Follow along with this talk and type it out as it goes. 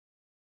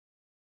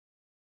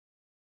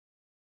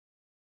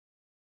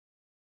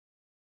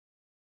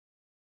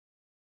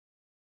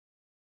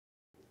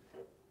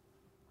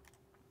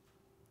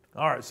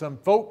All right, some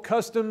folk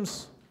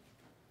customs.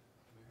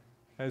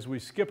 As we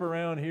skip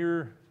around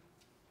here,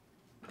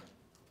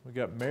 we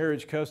got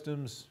marriage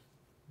customs,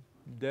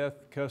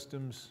 death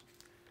customs.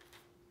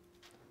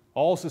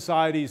 All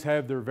societies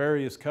have their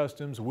various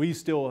customs. We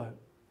still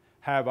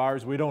have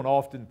ours. We don't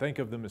often think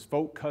of them as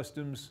folk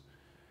customs.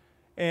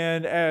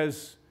 And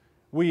as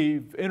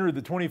we've entered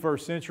the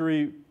 21st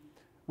century,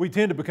 we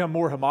tend to become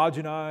more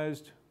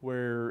homogenized,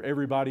 where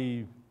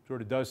everybody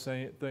sort of does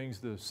things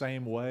the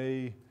same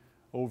way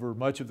over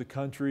much of the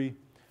country.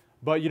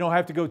 But you don't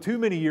have to go too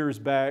many years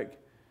back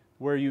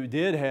where you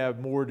did have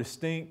more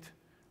distinct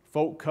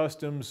folk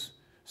customs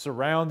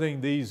surrounding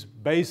these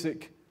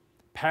basic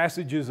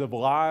passages of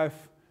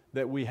life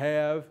that we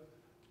have.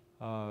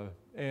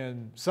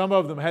 And some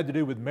of them had to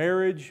do with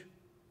marriage.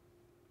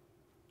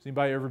 Has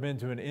anybody ever been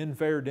to an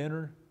inn-fare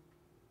dinner?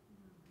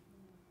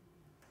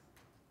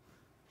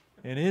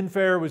 An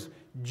inn-fare was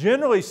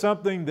generally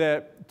something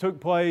that took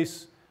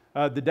place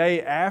the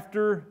day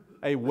after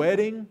a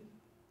wedding.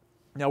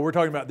 Now we're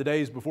talking about the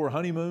days before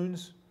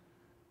honeymoons,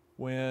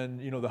 when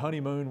the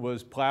honeymoon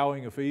was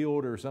plowing a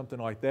field or something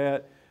like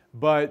that.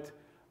 But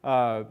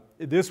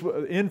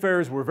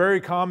inn-fares were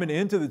very common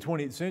into the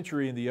 20th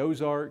century in the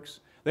Ozarks.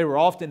 They were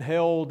often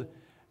held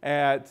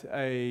at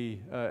the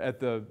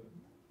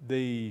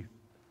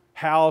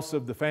house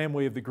of the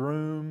family of the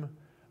groom.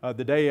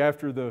 The day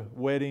after the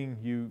wedding,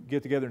 you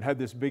get together and have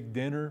this big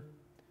dinner.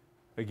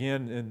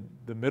 Again, in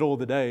the middle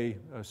of the day,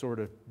 sort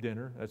of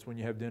dinner. That's when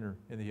you have dinner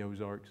in the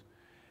Ozarks.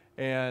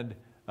 And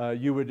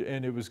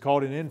it was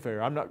called an inn-fare.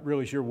 I'm not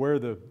really sure where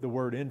the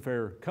word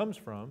inn-fare comes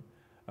from,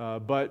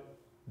 but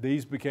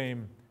these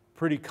became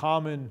pretty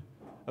common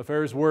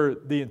affairs where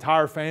the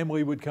entire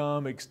family would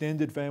come,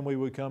 extended family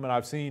would come, and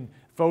I've seen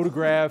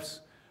photographs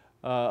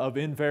of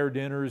inn-fare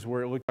dinners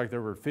where it looked like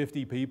there were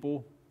 50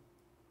 people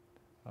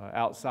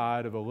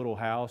outside of a little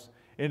house.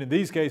 And in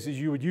these cases,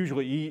 you would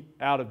usually eat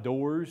out of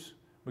doors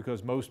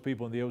because most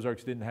people in the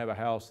Ozarks didn't have a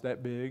house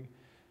that big.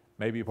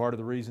 Maybe part of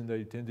the reason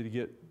they tended to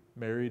get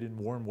married in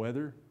warm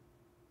weather.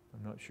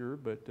 I'm not sure,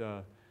 but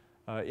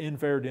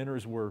inn-fare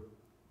dinners were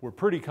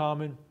pretty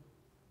common.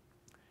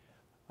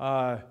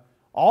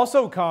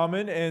 Also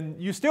common,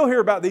 and you still hear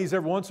about these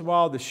every once in a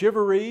while, the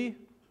charivari.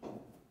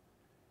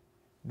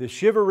 The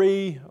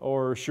charivari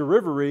or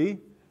charivari.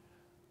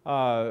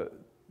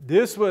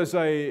 This was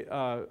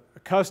a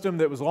custom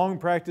that was long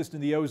practiced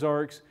in the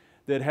Ozarks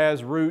that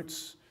has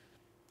roots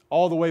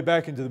all the way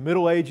back into the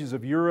Middle Ages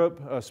of Europe,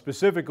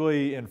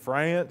 specifically in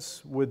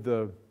France with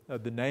the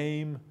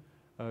name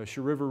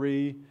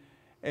charivari.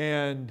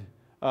 And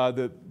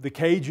the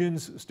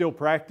Cajuns still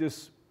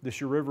practice the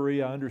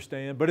charivari, I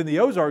understand. But in the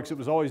Ozarks, it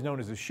was always known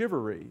as a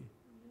chivaree.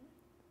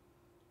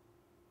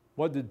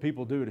 What did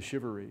people do at a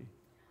chivaree?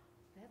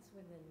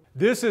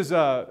 This is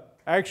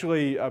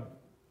actually a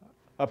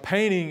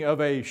painting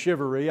of a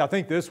chivaree. I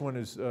think this one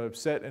is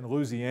set in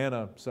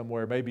Louisiana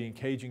somewhere, maybe in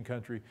Cajun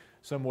country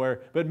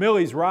somewhere. But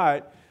Millie's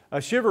right. A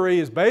chivaree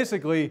is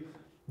basically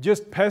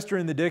just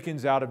pestering the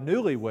dickens out of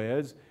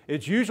newlyweds.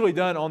 It's usually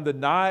done on the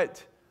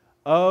night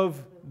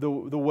of the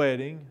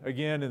wedding,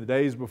 again, in the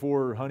days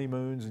before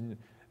honeymoons and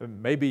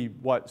maybe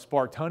what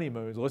sparked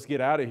honeymoons. Let's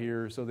get out of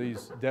here so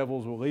these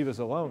devils will leave us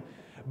alone.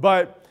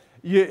 But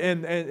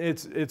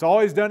it's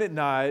always done at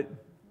night,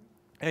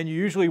 and you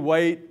usually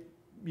wait,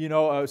 wait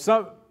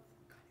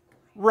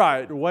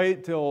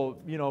till,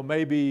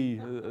 maybe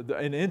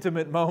an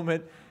intimate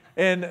moment.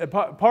 And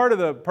part of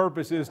the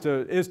purpose is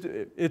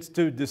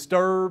to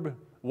disturb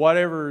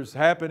whatever's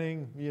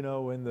happening,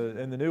 in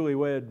the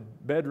newlywed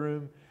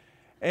bedroom.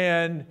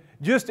 And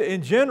just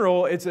in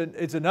general, it's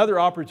another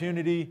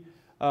opportunity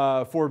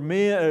for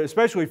men,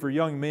 especially for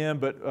young men,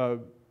 but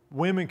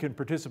women can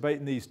participate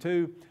in these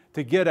too,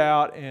 to get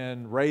out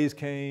and raise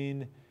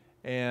Cain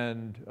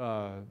and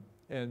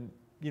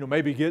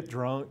maybe get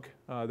drunk.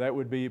 That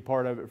would be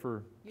part of it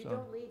for You some.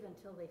 don't leave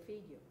until they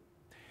feed you.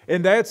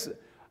 And that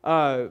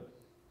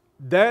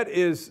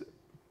is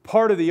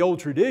part of the old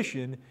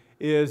tradition,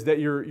 is that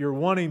you're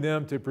wanting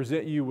them to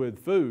present you with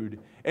food.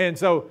 And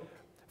so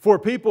for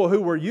people who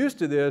were used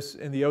to this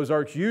in the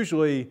Ozarks,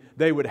 usually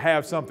they would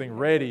have something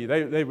ready.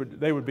 They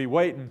would be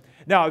waiting.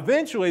 Now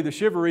eventually the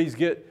chivaries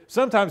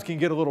sometimes can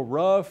get a little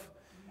rough.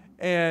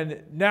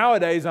 And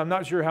nowadays, I'm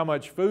not sure how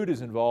much food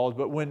is involved,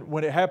 but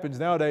when it happens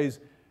nowadays,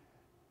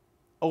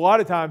 a lot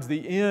of times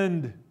the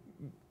end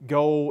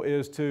goal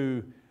is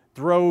to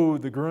throw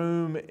the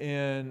groom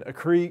in a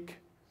creek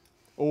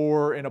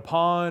or in a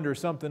pond or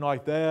something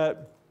like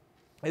that.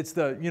 It's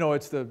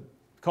to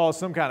cause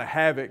some kind of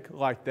havoc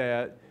like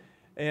that,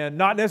 and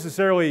not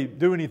necessarily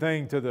do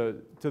anything to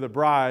the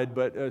bride,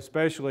 but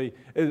especially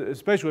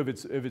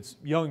if it's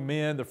young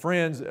men, the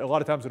friends. A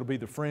lot of times it'll be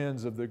the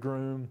friends of the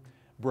groom,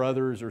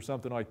 brothers or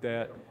something like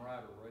that.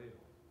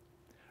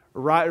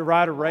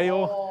 Ride a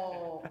rail.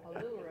 Oh, a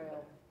little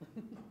rail.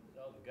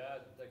 All the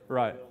guys that take a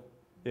Right. rail,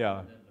 Yeah.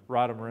 and then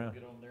Ride them around.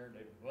 Get on there and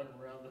they run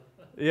around.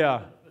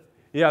 Yeah.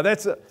 Yeah,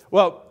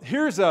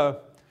 here's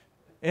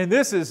and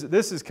this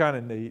is kind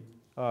of neat.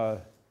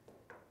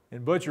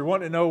 And Butch, you're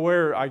wanting to know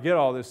where I get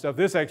all this stuff.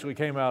 This actually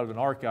came out of an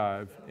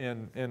archive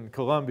in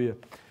Columbia.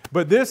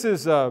 But this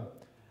is a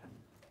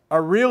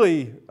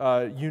really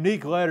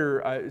unique letter.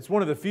 It's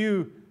one of the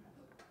few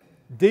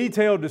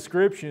detailed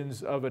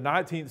descriptions of a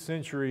 19th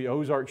century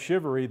Ozark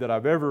chivalry that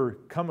I've ever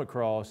come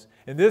across.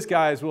 And this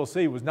guy, as we'll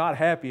see, was not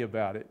happy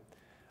about it.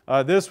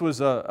 This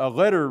was a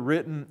letter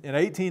written in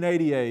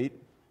 1888.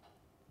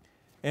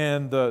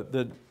 And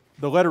the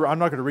letter, I'm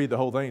not going to read the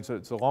whole thing, so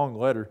it's a long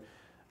letter.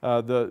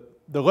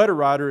 The letter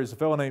writer is a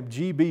fellow named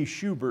G.B.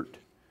 Schubert.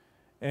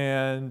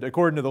 And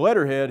according to the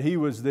letterhead, he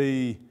was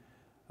the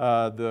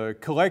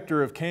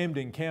collector of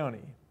Camden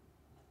County.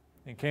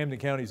 And Camden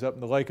County is up in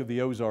the Lake of the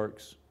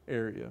Ozarks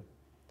area.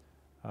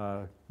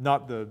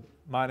 Not the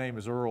My Name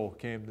is Earl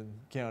Camden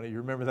County. You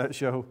remember that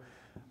show?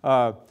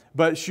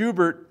 But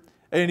Schubert,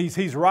 and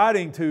he's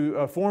writing to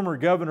a former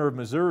governor of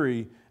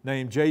Missouri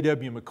named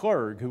J.W.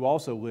 McClurg, who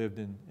also lived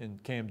in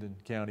Camden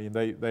County. And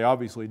they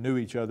obviously knew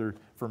each other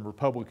from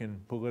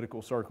Republican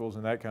political circles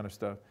and that kind of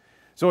stuff.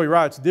 So he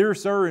writes, "Dear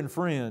Sir and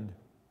Friend,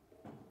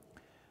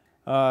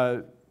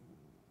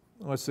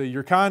 let's see,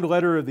 your kind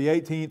letter of the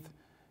 18th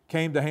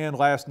came to hand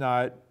last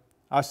night.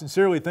 I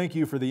sincerely thank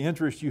you for the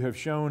interest you have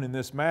shown in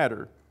this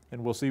matter,"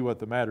 and we'll see what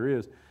the matter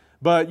is,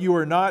 "but you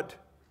are not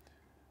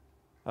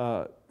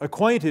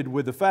acquainted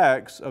with the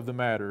facts of the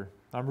matter."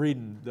 I'm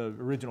reading the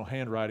original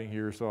handwriting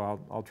here, so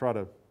I'll try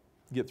to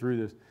get through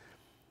this.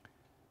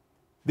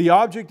 "The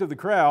object of the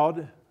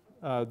crowd,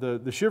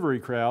 the chivalry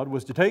crowd,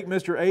 was to take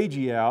Mr.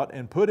 Agee out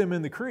and put him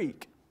in the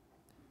creek.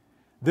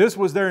 This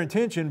was their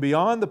intention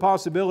beyond the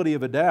possibility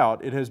of a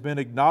doubt. It has been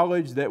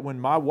acknowledged that when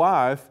my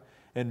wife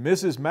and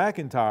Mrs.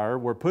 McIntyre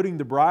were putting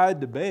the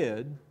bride to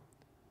bed,"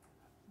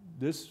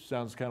 this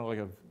sounds kind of like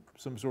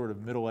some sort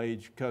of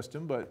middle-age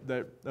custom, but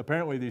that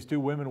apparently these two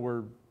women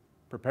were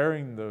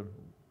preparing the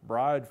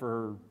bride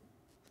for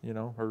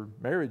her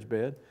marriage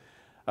bed.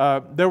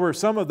 "There were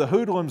some of the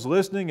hoodlums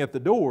listening at the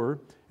door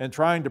and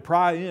trying to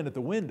pry in at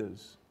the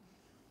windows.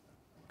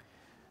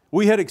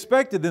 We had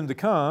expected them to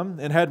come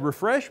and had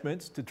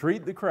refreshments to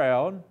treat the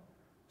crowd."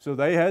 So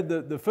they had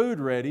the food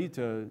ready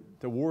to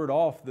ward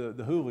off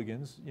the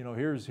hooligans.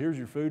 Here's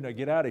your food, now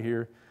get out of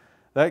here,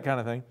 that kind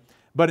of thing.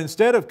 "But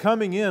instead of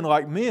coming in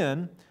like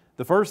men,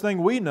 the first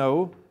thing we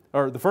knew,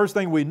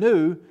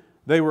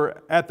 they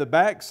were at the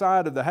back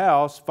side of the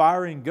house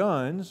firing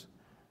guns,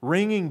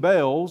 ringing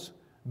bells,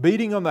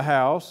 beating on the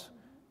house,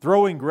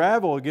 throwing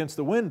gravel against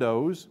the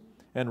windows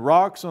and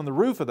rocks on the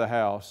roof of the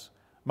house.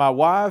 My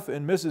wife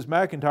and Mrs.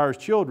 McIntyre's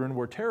children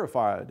were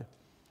terrified.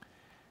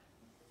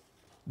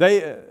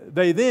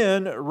 They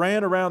then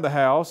ran around the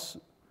house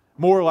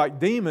more like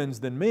demons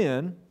than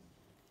men,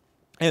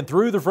 and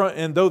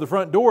though the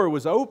front door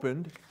was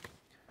opened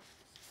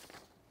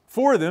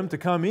for them to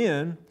come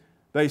in,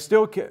 they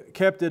still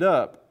kept it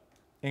up.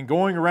 And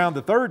going around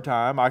the third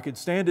time, I could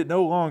stand it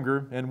no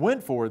longer and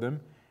went for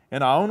them,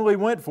 and I only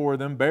went for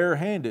them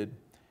barehanded.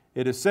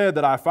 It is said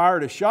that I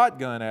fired a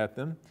shotgun at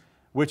them,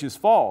 which is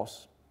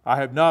false. I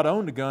have not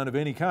owned a gun of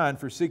any kind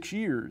for 6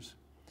 years,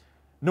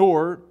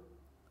 nor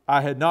I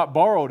had not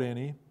borrowed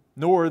any,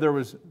 nor there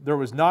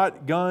was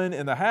not gun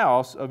in the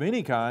house of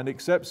any kind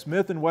except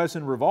Smith &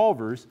 Wesson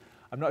revolvers."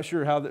 I'm not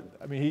sure how that,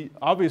 he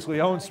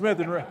obviously owns Smith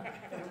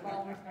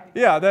 &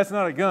 Yeah, that's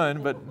not a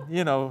gun, but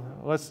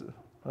let's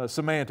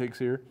semantics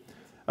here.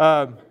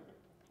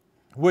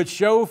 "Which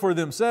show for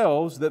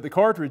themselves that the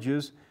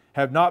cartridges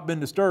have not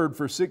been disturbed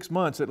for 6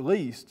 months at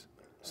least."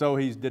 So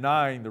he's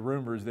denying the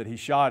rumors that he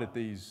shot at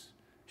these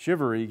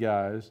chivalry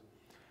guys.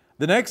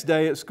 "The next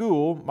day at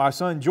school, my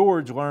son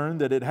George learned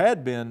that it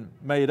had been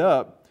made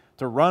up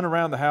to run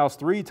around the house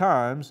 3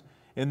 times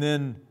and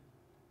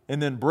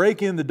then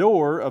break in the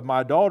door of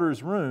my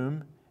daughter's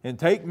room and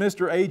take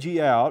Mr. Agee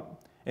out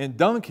and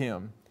dunk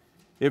him.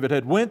 If it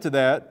had went to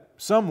that,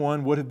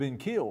 someone would have been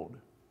killed.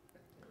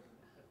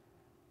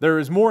 There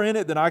is more in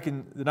it than I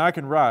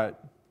can write.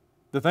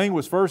 The thing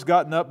was first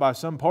gotten up by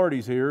some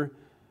parties here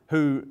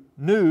who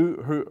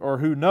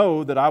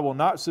know that I will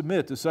not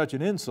submit to such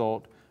an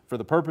insult for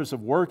the purpose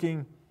of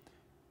working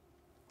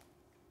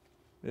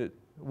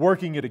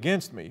it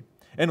against me."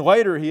 And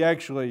later he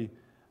actually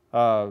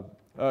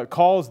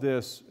calls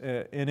this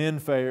a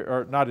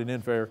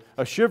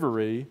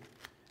chivalry,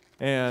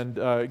 and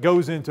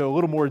goes into a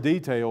little more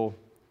detail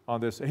on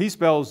this. He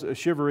spells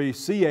chivalry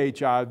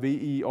Chiveree,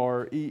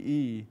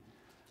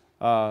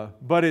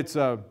 but it's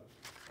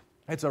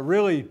a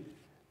really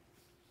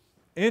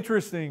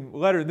interesting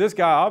letter. This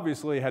guy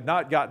obviously had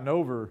not gotten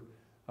over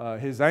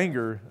his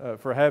anger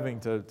for having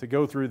to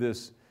go through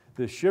this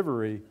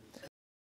chivalry.